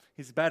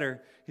 He's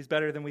better. He's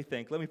better than we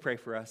think. Let me pray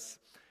for us.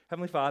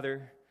 Heavenly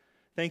Father,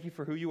 thank you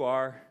for who you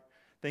are.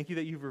 Thank you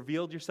that you've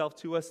revealed yourself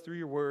to us through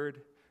your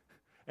word,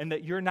 and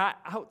that you're not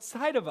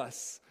outside of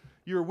us.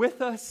 You're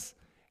with us,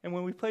 and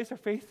when we place our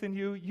faith in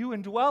you, you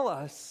indwell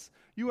us.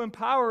 You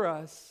empower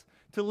us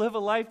to live a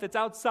life that's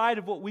outside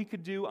of what we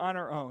could do on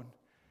our own.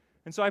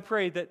 And so I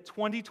pray that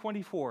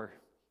 2024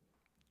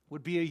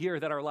 would be a year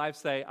that our lives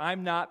say,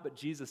 I'm not, but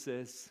Jesus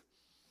is.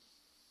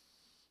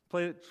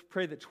 Pray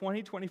that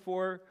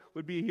 2024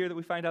 would be a year that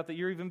we find out that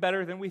you're even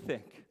better than we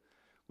think.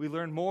 We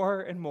learn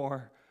more and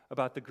more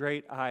about the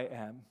great I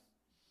am.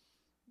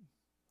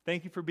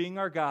 Thank you for being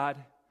our God.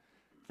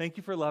 Thank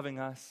you for loving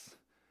us.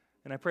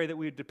 And I pray that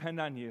we would depend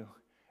on you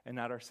and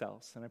not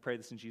ourselves. And I pray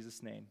this in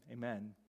Jesus' name. Amen.